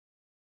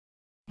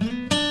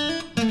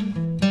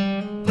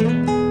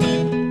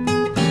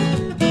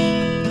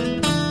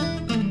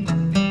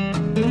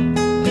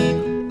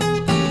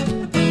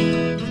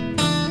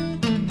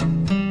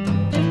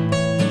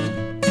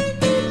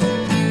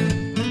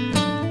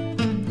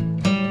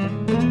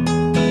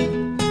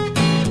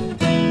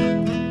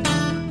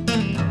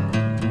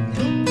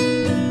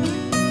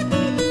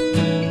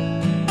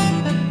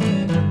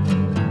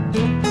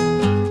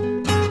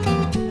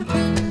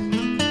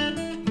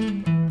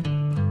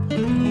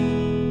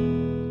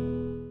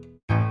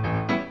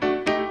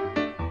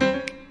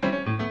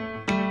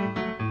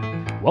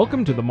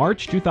Welcome to the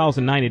March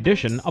 2009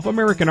 edition of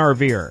American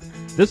RVer.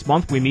 This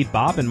month we meet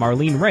Bob and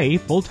Marlene Ray,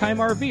 full-time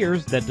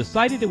RVers that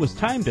decided it was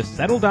time to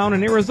settle down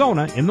in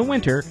Arizona in the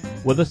winter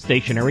with a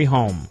stationary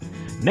home.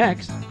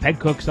 Next,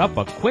 Peg cooks up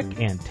a quick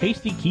and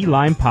tasty key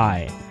lime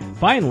pie.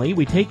 Finally,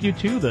 we take you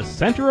to the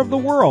center of the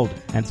world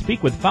and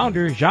speak with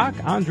founder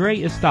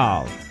Jacques-Andre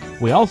Istal.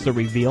 We also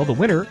reveal the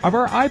winner of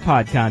our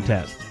iPod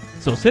contest.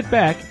 So sit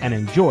back and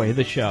enjoy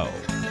the show.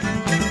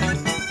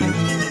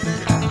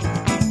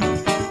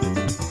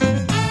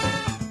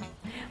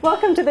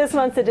 Welcome to this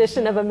month's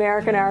edition of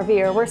American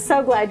RVer. We're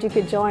so glad you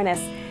could join us.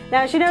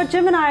 Now, as you know,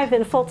 Jim and I have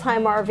been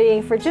full-time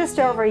RVing for just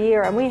over a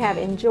year, and we have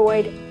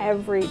enjoyed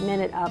every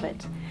minute of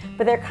it.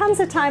 But there comes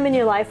a time in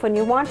your life when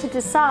you want to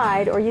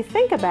decide, or you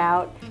think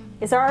about,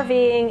 is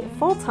RVing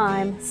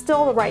full-time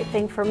still the right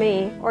thing for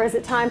me, or is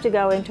it time to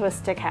go into a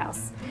stick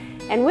house?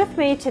 And with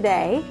me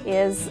today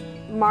is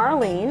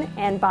Marlene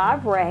and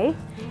Bob Ray,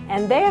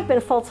 and they have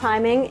been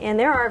full-timing in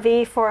their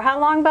RV for how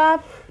long,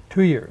 Bob?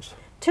 2 years.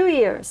 2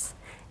 years.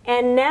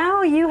 And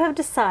now you have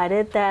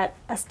decided that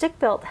a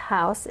stick-built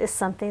house is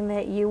something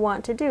that you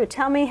want to do.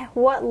 Tell me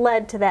what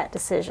led to that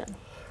decision.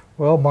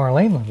 Well,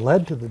 Marlene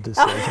led to the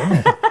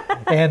decision.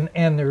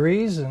 and the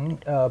reason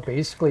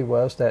basically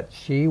was that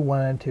she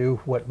wanted to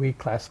what we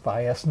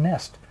classify as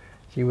nest.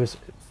 She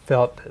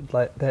felt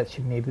that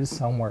she needed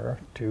somewhere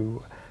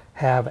to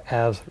have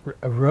as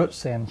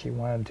roots, and she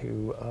wanted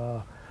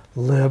to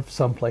live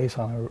someplace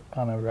on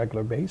a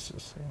regular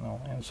basis, you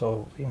know. And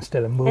so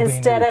instead of moving,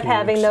 instead of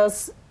having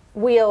those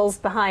wheels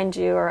behind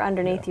you or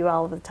underneath you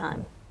all of the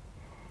time.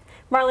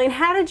 Marlene,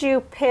 how did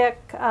you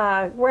pick,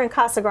 we're in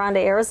Casa Grande,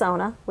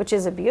 Arizona, which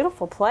is a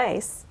beautiful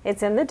place.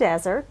 It's in the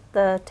desert.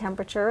 The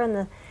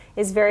temperature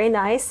is very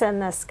nice and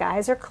the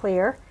skies are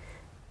clear.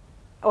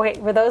 Oh,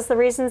 wait, were those the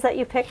reasons that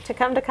you picked to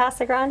come to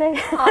Casa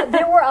Grande?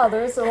 There were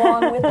others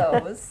along with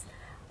those.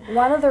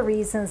 One of the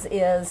reasons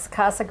is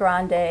Casa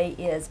Grande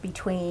is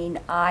between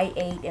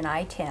I-8 and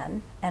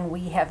I-10, and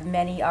we have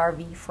many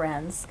RV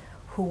friends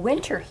who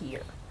winter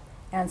here.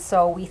 And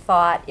so we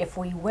thought if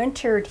we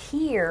wintered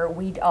here,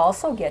 we'd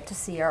also get to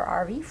see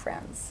our RV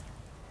friends.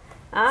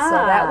 So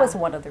that was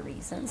one of the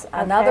reasons. Okay.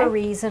 Another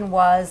reason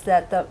was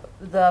that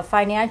the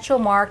financial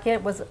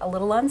market was a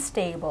little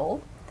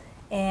unstable,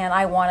 and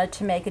I wanted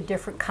to make a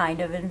different kind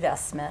of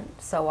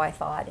investment. So I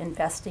thought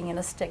investing in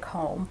a stick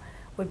home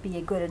would be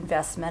a good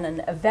investment,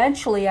 and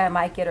eventually I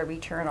might get a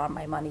return on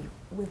my money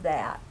with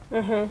that.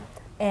 Mm-hmm.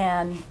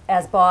 And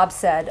as Bob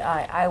said,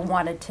 I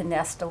wanted to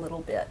nest a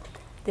little bit.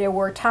 There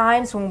were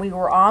times when we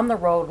were on the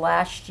road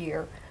last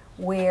year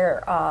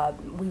where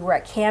we were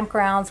at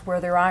campgrounds where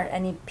there aren't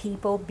any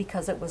people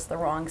because it was the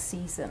wrong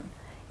season.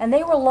 And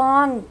they were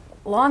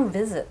long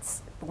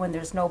visits when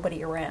there's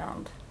nobody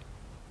around.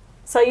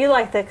 So you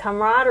like the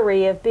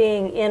camaraderie of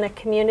being in a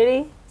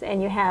community,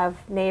 and you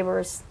have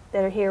neighbors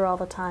that are here all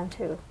the time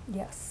too.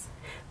 Yes.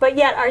 But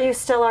yet, are you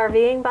still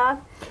RVing,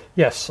 Bob?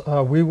 Yes,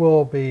 we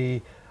will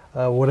be,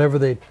 whatever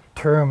they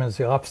term is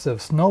the opposite of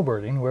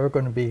snowbirding. We're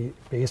going to be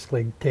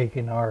basically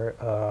taking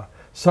our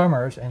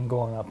summers and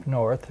going up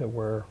north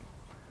where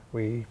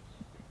we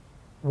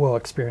will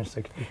experience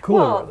the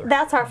cooler weather.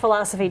 That's our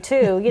philosophy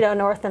too, you know,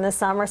 north in the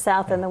summer,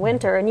 south in the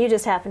winter, and you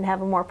just happen to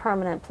have a more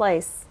permanent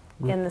place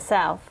in the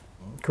south.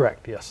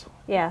 Correct, yes.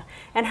 Yeah.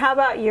 And how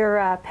about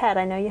your pet?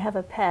 I know you have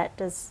a pet.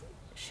 Does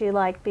she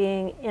like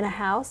being in a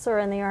house or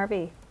in the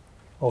RV?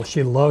 Oh,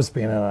 she loves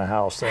being in a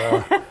house.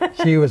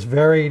 She was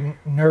very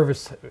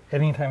nervous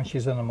anytime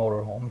she's in a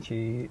motorhome.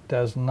 She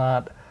does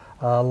not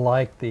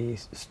like the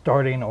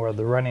starting or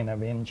the running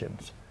of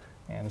engines.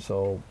 And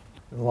so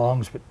as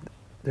long as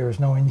there's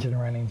no engine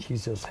running,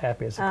 she's just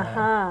happy as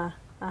a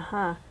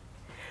clam.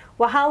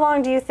 Well, how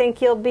long do you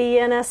think you'll be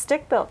in a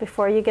stick built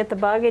before you get the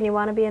bug and you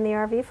want to be in the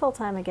RV full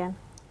time again?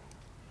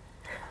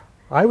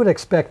 I would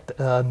expect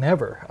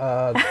never.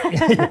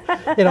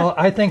 You know,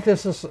 I think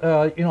this is,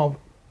 you know,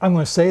 I'm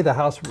going to say the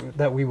house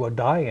that we will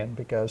die in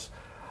because,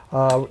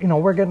 you know,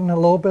 we're getting a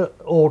little bit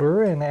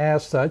older, and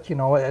as such, you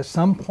know, at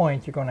some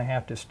point you're going to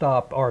have to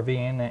stop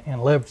RVing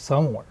and live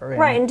somewhere.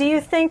 Right, and do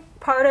you think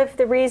part of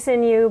the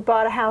reason you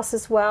bought a house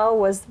as well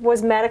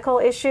was medical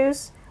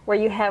issues, where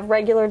you have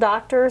regular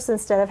doctors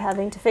instead of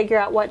having to figure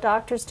out what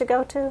doctors to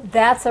go to?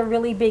 That's a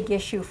really big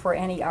issue for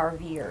any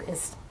RVer,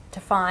 is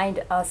to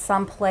find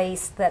some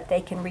place that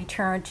they can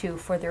return to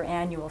for their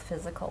annual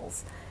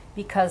physicals,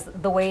 because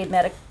the way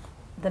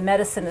the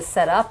medicine is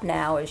set up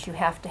now is you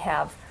have to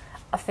have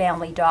a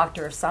family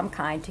doctor of some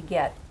kind to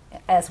get,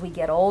 as we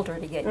get older,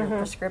 to get your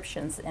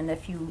prescriptions. And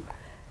if you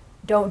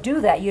don't do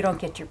that, you don't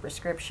get your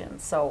prescription.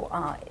 So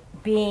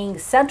being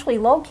centrally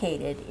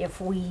located, if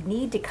we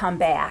need to come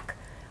back,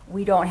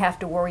 we don't have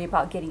to worry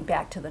about getting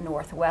back to the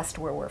Northwest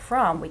where we're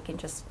from. We can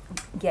just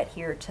get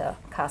here to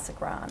Casa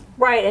Grande.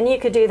 Right, and you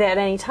could do that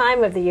any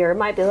time of the year. It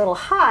might be a little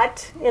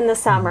hot in the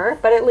summer,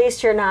 but at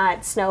least you're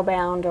not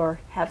snowbound or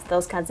have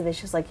those kinds of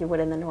issues like you would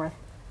in the north.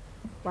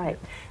 Right.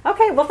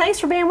 Okay, well, thanks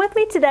for being with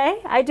me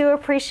today. I do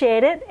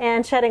appreciate it,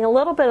 and shedding a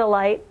little bit of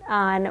light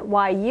on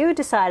why you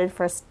decided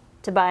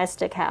to buy a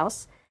stick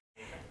house.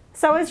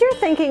 So as you're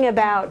thinking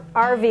about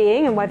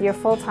RVing and whether you're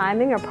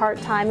full-timing or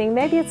part-timing,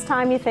 maybe it's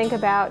time you think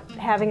about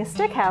having a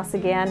stick house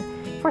again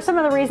for some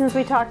of the reasons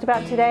we talked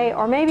about today,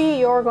 or maybe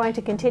you're going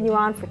to continue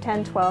on for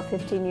 10, 12,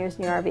 15 years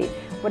in your RV.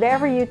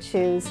 Whatever you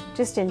choose,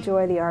 just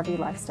enjoy the RV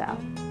lifestyle.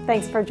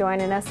 Thanks for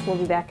joining us. We'll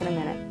be back in a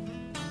minute.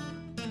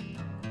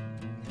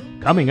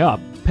 Coming up,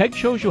 Peg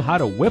shows you how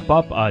to whip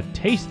up a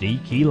tasty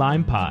key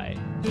lime pie.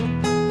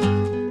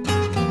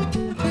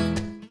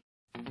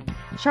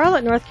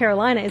 Charlotte, North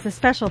Carolina is a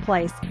special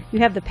place. You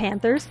have the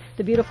Panthers,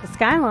 the beautiful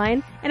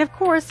skyline, and of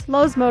course,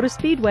 Lowe's Motor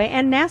Speedway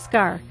and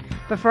NASCAR.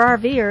 But for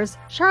RVers,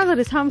 Charlotte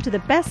is home to the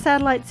best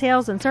satellite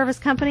sales and service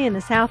company in the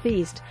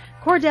Southeast.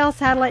 Cordell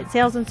Satellite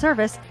Sales and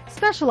Service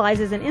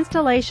specializes in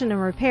installation and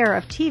repair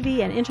of TV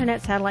and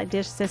internet satellite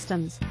dish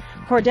systems.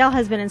 Cordell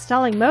has been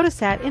installing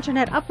Motosat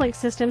internet uplink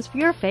systems for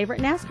your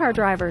favorite NASCAR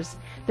drivers.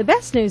 The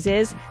best news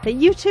is that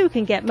you too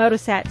can get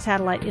Motosat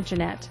satellite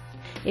internet.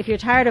 If you're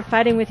tired of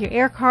fighting with your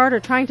air card or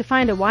trying to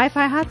find a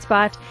Wi-Fi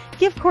hotspot,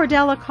 give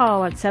Cordell a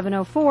call at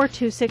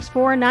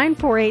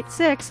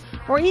 704-264-9486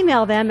 or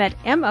email them at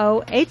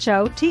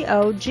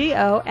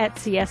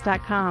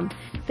mohotogo@cs.com.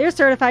 Their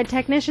certified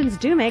technicians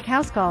do make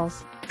house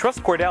calls.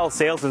 Trust Cordell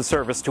Sales and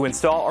Service to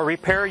install or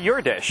repair your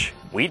dish.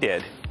 We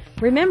did.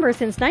 Remember,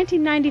 since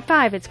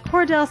 1995, it's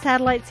Cordell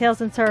Satellite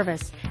Sales and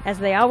Service. As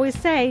they always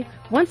say,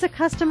 once a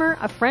customer,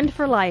 a friend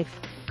for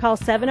life. Call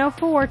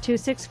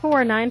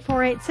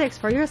 704-264-9486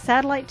 for your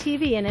satellite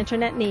TV and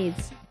internet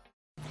needs.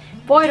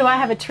 Boy, do I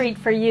have a treat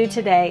for you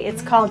today.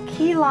 It's called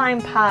key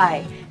lime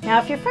pie. Now,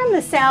 if you're from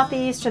the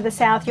Southeast or the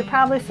South, you're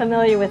probably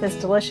familiar with this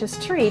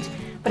delicious treat,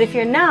 but if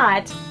you're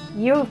not,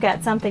 you've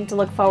got something to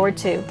look forward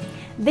to.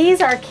 These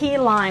are key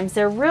limes.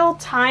 They're real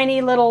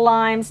tiny little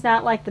limes,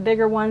 not like the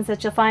bigger ones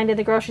that you'll find in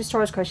the grocery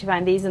stores. Of course, you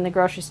find these in the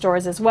grocery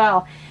stores as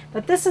well.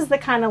 But this is the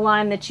kind of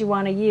lime that you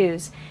want to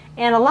use.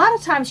 And a lot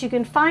of times you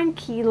can find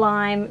key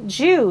lime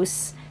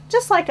juice,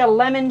 just like a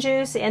lemon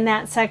juice, in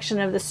that section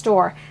of the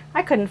store.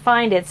 I couldn't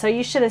find it, so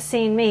you should have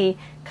seen me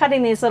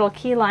cutting these little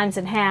key limes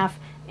in half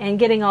and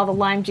getting all the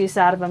lime juice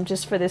out of them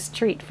just for this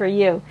treat for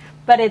you.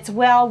 But it's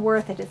well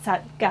worth it. It's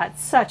got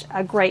such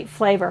a great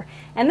flavor.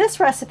 And this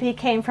recipe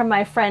came from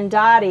my friend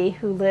Dottie,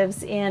 who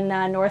lives in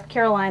North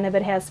Carolina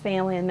but has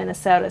family in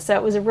Minnesota. So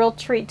it was a real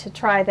treat to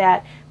try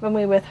that when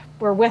we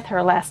were with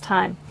her last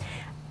time.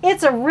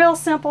 It's a real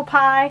simple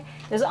pie.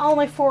 There's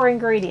only 4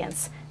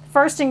 ingredients. The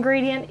first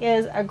ingredient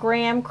is a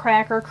graham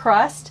cracker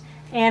crust,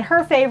 and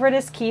her favorite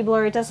is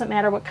Keebler. It doesn't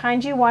matter what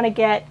kind you want to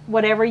get,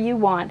 whatever you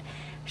want.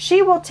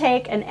 She will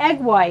take an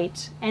egg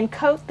white and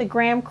coat the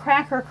graham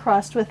cracker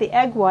crust with the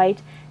egg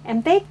white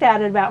and bake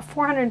that at about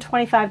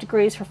 425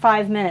 degrees for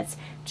 5 minutes,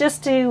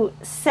 just to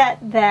set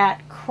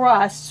that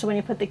crust so when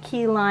you put the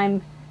key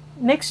lime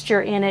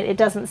mixture in it, it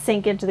doesn't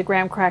sink into the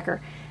graham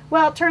cracker.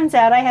 Well, it turns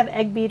out I have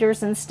egg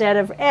beaters instead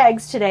of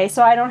eggs today,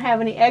 so I don't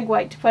have any egg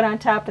white to put on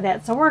top of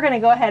that. So we're going to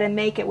go ahead and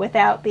make it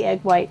without the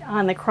egg white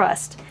on the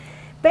crust.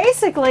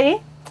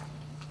 Basically,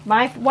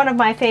 one of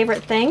my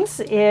favorite things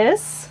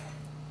is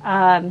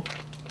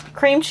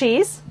cream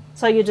cheese.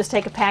 So you just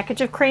take a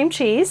package of cream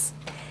cheese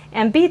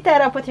and beat that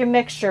up with your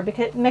mixer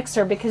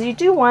because you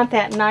do want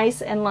that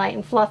nice and light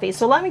and fluffy.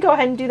 So let me go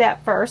ahead and do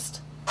that first.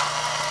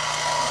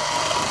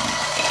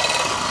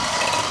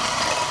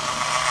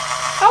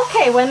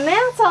 Okay, when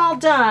that's all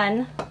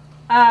done,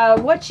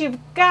 what you've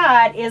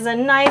got is a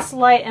nice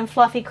light and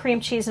fluffy cream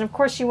cheese, and of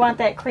course you want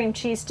that cream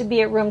cheese to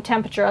be at room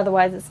temperature,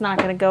 otherwise it's not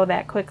going to go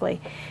that quickly.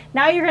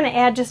 Now you're going to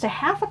add just a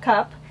half a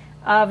cup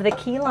of the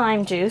key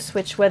lime juice,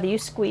 which whether you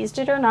squeezed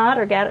it or not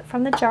or got it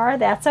from the jar,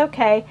 that's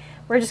okay.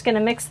 We're just going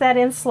to mix that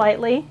in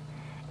slightly,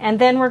 and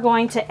then we're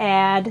going to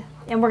add,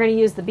 and we're going to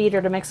use the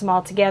beater to mix them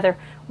all together,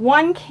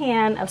 1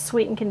 can of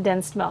sweetened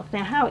condensed milk.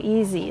 Now how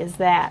easy is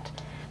that?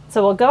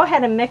 So we'll go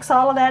ahead and mix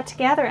all of that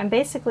together, and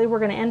basically we're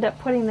going to end up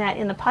putting that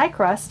in the pie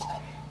crust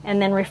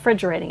and then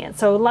refrigerating it.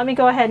 So let me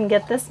go ahead and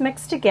get this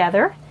mixed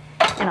together,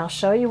 and I'll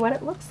show you what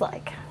it looks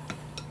like.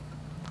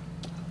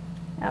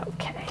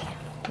 Okay,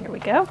 here we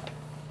go.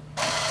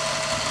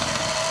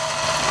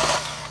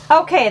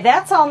 Okay,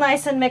 that's all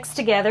nice and mixed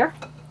together.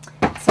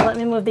 So let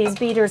me move these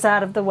beaters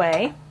out of the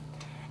way.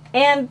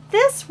 And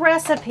this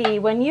recipe,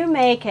 when you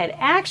make it,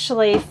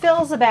 actually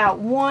fills about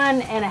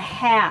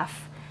 1.5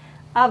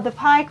 of the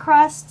pie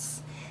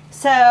crusts.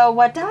 So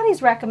what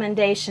Dottie's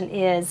recommendation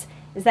is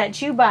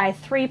that you buy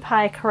 3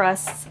 pie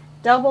crusts,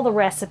 double the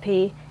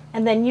recipe,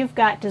 and then you've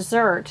got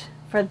dessert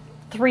for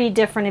 3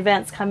 different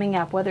events coming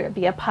up, whether it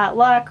be a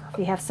potluck, or if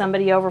you have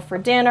somebody over for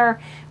dinner,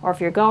 or if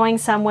you're going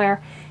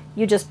somewhere.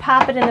 You just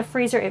pop it in the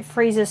freezer. It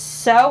freezes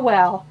so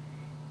well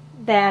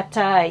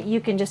that you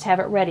can just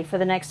have it ready for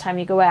the next time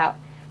you go out.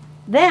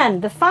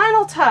 Then the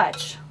final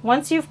touch,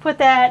 once you've put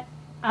that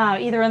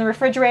either in the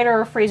refrigerator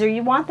or freezer,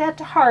 you want that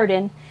to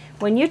harden.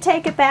 When you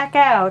take it back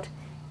out,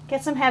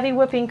 get some heavy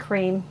whipping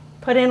cream,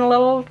 put in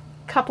a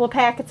couple of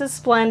packets of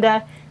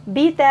Splenda,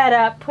 beat that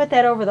up, put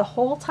that over the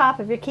whole top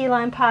of your key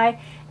lime pie,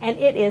 and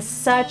it is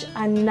such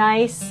a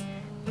nice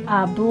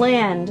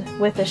blend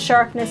with the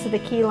sharpness of the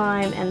key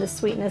lime and the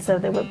sweetness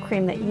of the whipped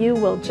cream that you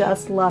will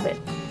just love it.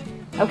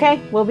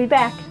 Okay, we'll be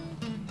back.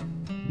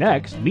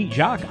 Next, meet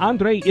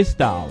Jacques-André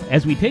Istal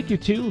as we take you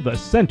to the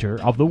center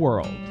of the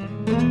world.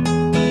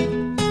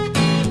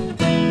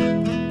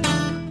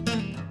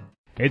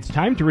 It's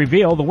time to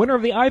reveal the winner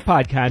of the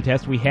iPod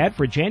contest we had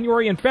for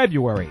January and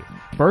February.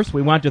 First,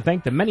 we want to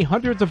thank the many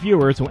hundreds of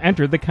viewers who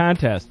entered the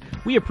contest.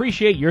 We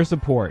appreciate your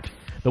support.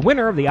 The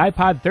winner of the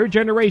iPod 3rd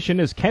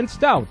generation is Ken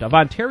Stout of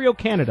Ontario,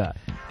 Canada.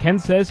 Ken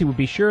says he would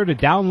be sure to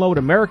download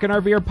American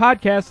RVer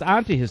podcasts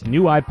onto his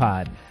new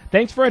iPod.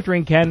 Thanks for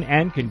entering, Ken,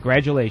 and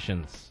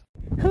congratulations.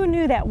 Who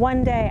knew that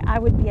one day I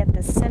would be at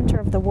the center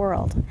of the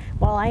world?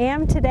 Well, I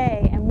am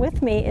today, and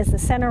with me is the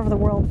Center of the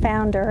World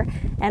founder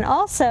and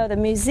also the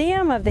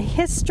Museum of the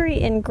History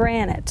in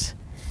Granite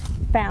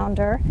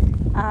founder,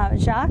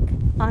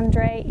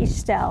 Jacques-André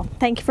Istal.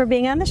 Thank you for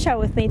being on the show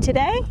with me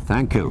today.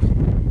 Thank you.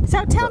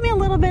 So tell me a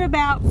little bit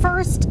about,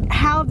 first,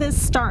 how this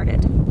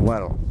started.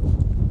 Well,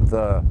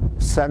 the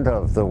center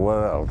of the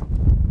world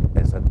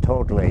is a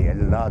totally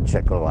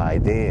illogical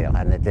idea,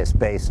 and it is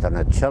based on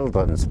a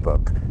children's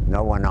book.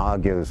 No one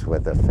argues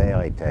with a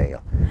fairy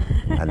tale.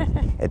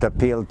 And it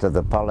appealed to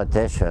the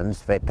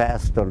politicians. They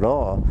passed a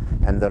law,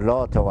 and the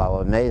law, to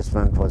our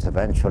amazement, was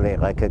eventually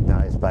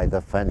recognized by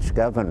the French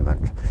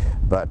government.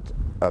 But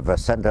the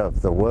center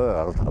of the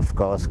world, of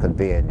course, could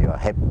be in your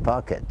hip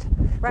pocket.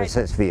 Right. This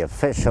is the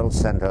official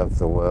center of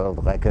the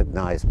world,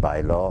 recognized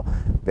by law,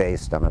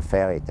 based on a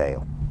fairy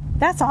tale.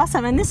 That's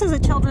awesome. And this is a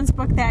children's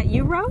book that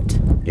you wrote?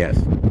 Yes.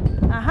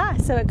 Aha,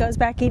 so it goes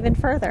back even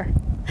further.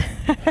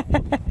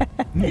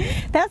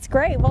 That's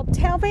great. Well,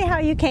 tell me how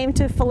you came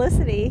to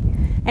Felicity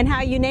and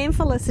how you named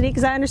Felicity,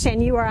 because I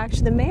understand you are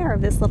actually the mayor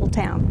of this little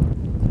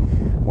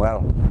town.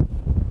 Well,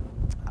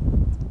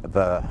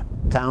 the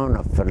town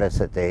of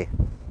Felicity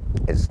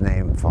is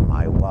named for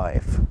my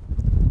wife,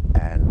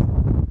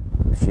 and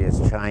she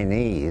is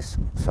Chinese,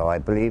 so I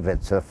believe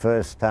it's the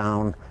first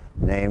town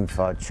named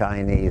for a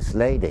Chinese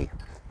lady.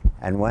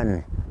 And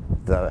when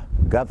the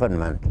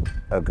government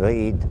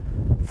agreed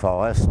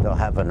for us to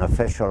have an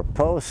official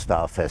post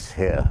office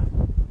here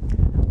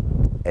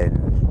in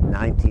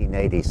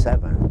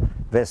 1987,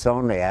 this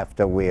only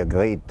after we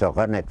agreed to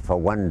run it for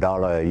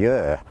 $1 a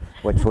year,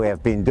 which we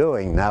have been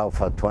doing now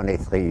for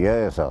 23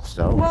 years or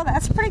so. Well,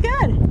 that's pretty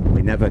good.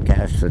 We never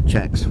cash the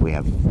checks. We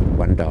have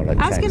 $1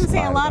 checks. I was going to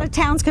say, a lot of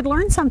towns could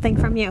learn something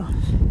from you.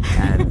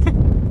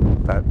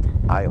 But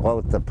I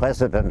wrote the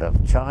president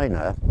of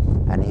China,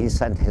 and he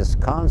sent his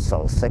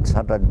consul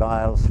 600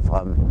 miles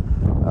from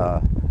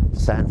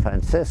San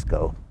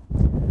Francisco.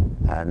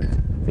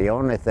 And the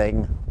only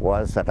thing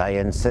was that I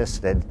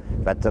insisted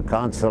that the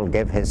consul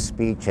give his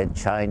speech in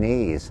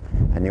Chinese,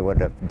 and he would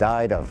have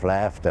died of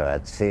laughter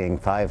at seeing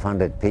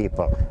 500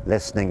 people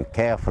listening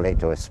carefully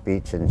to a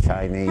speech in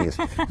Chinese.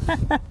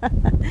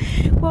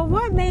 Well,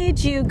 what made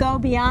you go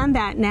beyond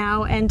that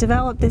now and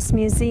develop this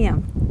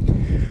museum?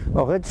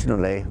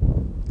 Originally,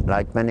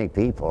 like many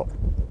people,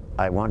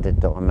 I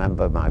wanted to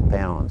remember my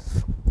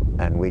parents,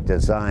 and we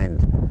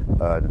designed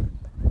a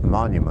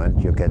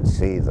monument. You can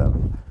see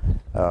them.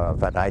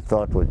 That I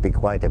thought would be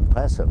quite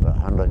impressive,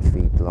 100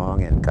 feet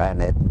long in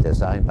granite,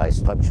 designed by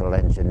structural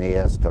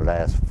engineers to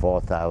last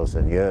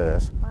 4,000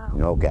 years. Wow.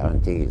 No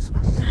guarantees.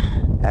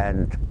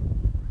 And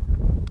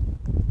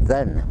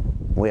then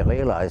we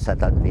realized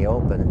that in the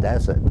open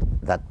desert,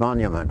 that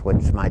monument,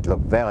 which might look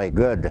very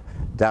good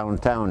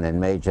downtown in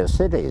major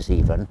cities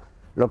even,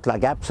 looked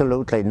like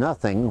absolutely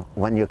nothing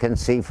when you can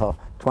see for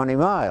 20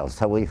 miles.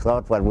 So we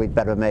thought, well, we'd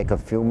better make a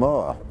few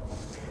more.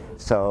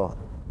 So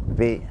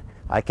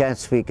I can't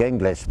speak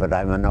English, but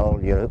I'm an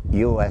old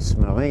U.S.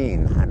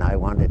 Marine, and I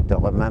wanted to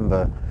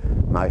remember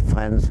my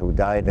friends who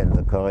died in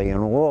the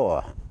Korean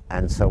War.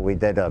 And so we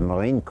did a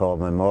Marine Corps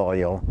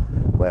memorial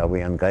where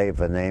we engraved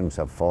the names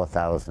of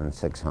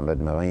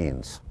 4,600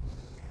 Marines,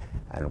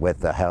 and with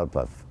the help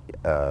of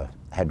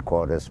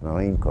Headquarters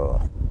Marine Corps.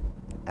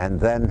 And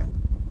then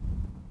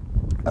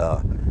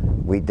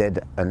we did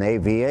an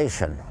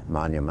aviation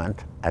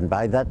monument, and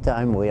by that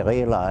time we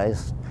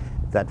realized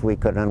that we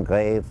could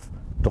engrave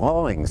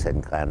drawings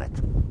in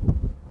granite,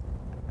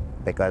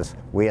 because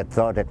we had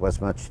thought it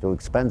was much too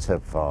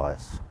expensive for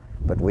us.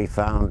 But we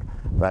found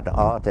that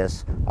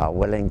artists are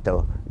willing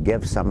to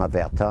give some of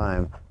their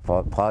time for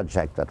a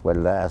project that will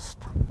last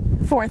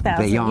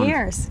 4,000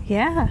 years.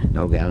 Yeah.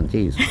 No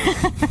guarantees.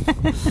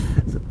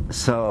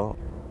 So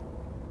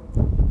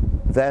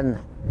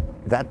then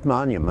that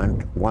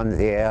monument won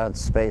the Air and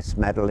Space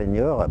Medal in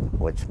Europe,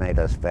 which made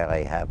us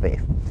very happy.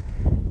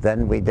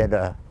 Then we did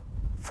a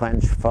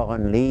French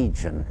Foreign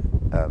Legion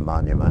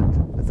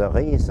monument. The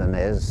reason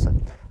is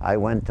I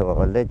went to a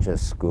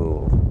religious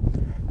school,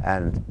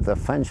 and the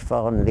French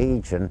Foreign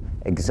Legion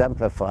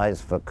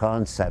exemplifies the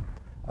concept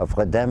of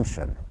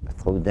redemption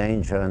through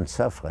danger and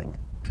suffering.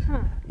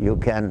 You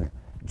can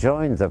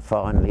join the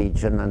Foreign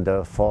Legion under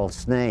a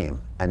false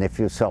name, and if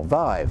you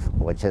survive,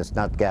 which is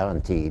not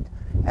guaranteed,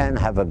 and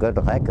have a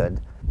good record,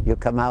 you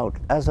come out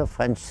as a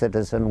French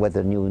citizen with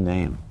a new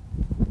name.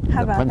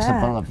 How about the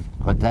principle of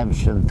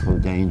redemption through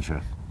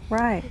danger.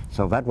 Right.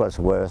 So that was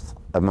worth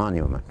a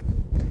monument.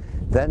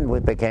 Then we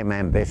became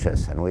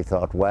ambitious, and we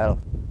thought, well,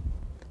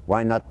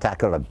 why not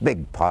tackle a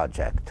big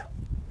project?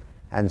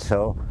 And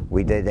so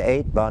we did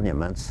 8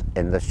 monuments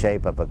in the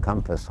shape of a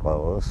compass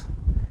rose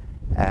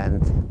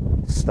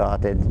and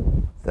started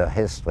the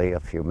history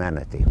of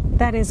humanity.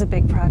 That is a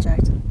big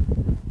project.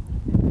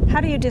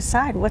 How do you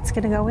decide what's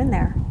going to go in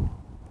there?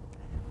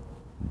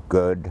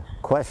 Good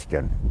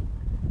question.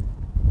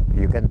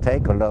 You can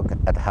take a look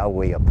at how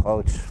we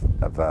approach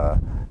the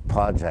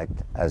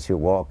project as you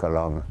walk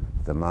along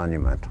the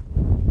monument.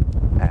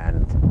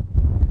 And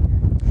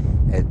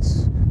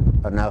it's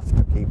enough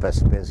to keep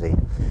us busy.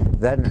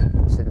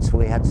 Then, since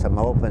we had some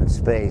open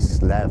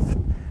space left,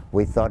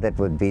 we thought it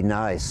would be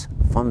nice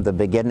from the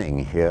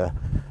beginning here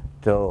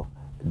to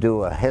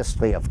do a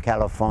history of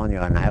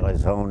California and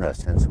Arizona,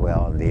 since we're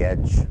on the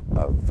edge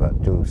of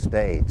 2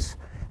 states.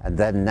 And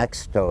then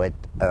next to it,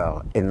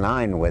 in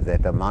line with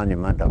it, a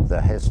monument of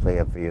the history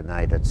of the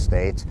United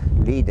States,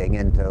 leading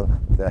into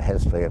the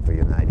history of the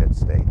United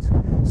States.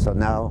 So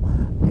now,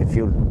 if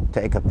you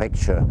take a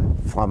picture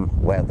from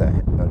where the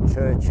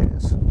church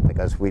is,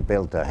 because we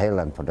built a hill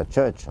and put a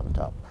church on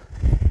top,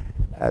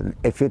 and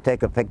if you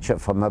take a picture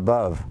from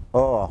above,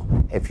 or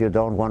if you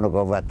don't want to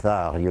go that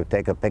far, you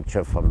take a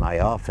picture from my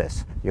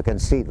office, you can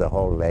see the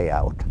whole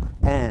layout.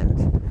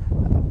 And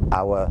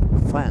our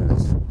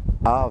friends,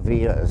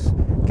 RVers,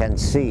 can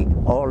see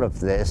all of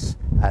this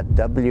at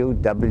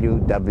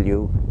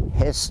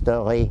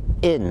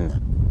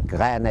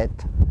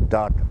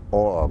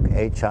www.historyingranite.org,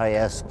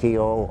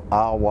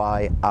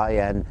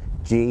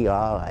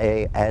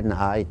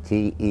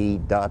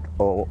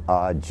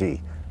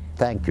 historyingranite.org.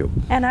 Thank you.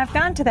 And I've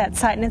gone to that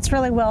site, and it's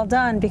really well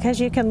done because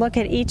you can look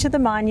at each of the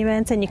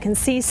monuments and you can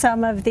see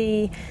some of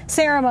the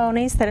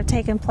ceremonies that have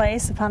taken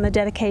place upon the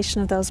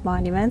dedication of those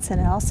monuments,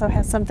 and it also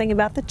has something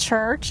about the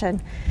church,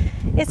 and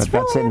it's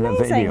but really that's in amazing.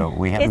 The video.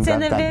 We haven't it's got in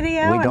the that.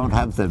 video. We don't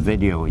have the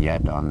video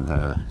yet on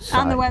the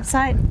site. On the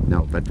website?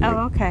 No, but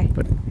okay.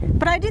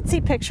 But I did see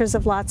pictures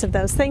of lots of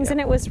those things,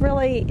 and it was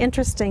really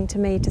interesting to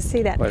me to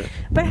see that.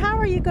 But how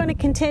are you going to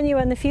continue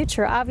in the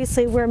future?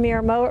 Obviously, we're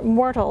mere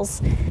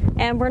mortals,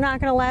 and we're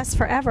not going to last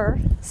forever.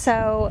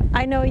 So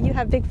I know you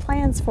have big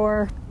plans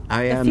for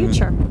the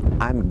future.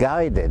 I'm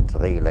guided,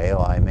 really, or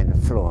I'm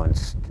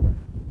influenced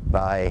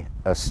by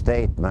a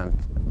statement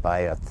by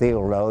a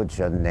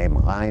theologian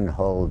named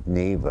Reinhold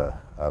Niebuhr,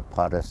 a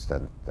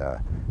Protestant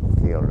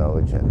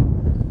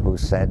theologian, who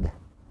said,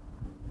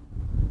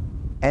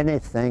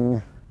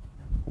 anything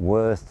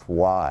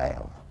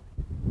worthwhile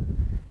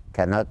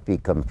cannot be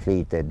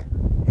completed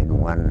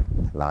in one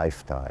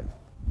lifetime.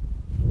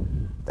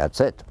 That's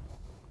it.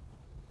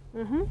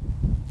 Mm-hmm.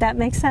 That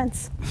makes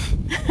sense.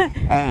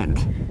 And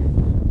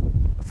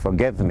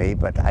forgive me,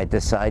 but I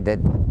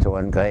decided to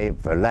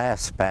engrave the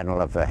last panel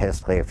of the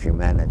history of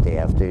humanity.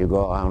 After you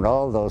go around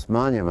all those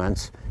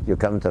monuments, you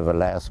come to the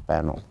last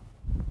panel.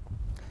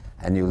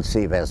 And you'll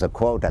see there's a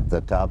quote at the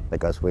top,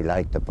 because we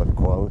like to put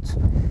quotes.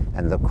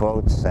 And the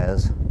quote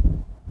says,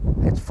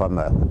 it's from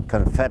a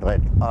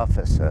Confederate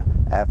officer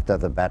after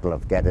the Battle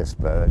of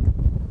Gettysburg.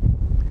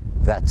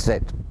 That's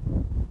it,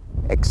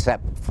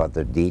 except for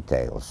the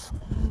details.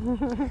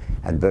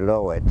 And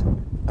below it,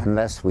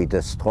 unless we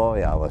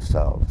destroy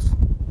ourselves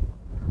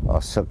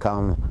or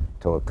succumb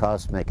to a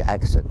cosmic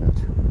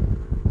accident,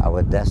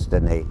 our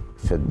destiny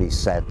should be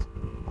set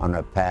on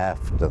a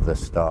path to the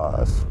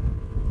stars.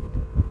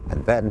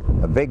 And then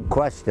a big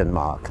question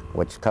mark,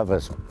 which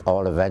covers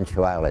all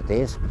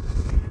eventualities.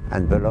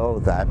 And below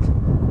that,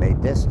 may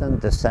distant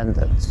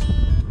descendants,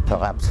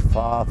 perhaps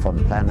far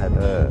from planet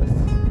Earth,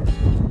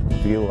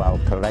 view our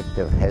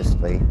collective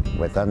history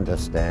with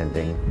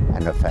understanding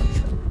and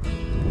affection.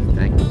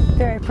 Thank you.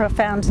 Very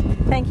profound.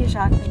 Thank you,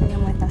 Jacques, for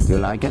being with us. You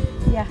like it?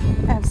 Yeah,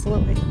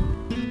 absolutely.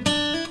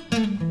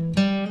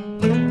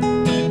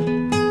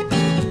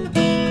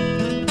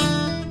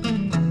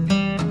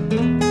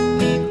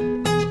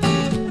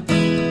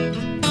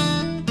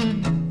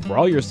 For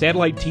all your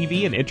satellite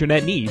TV and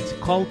internet needs,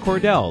 call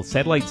Cordell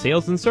Satellite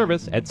Sales and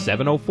Service at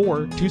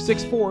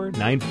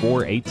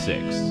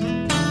 704-264-9486.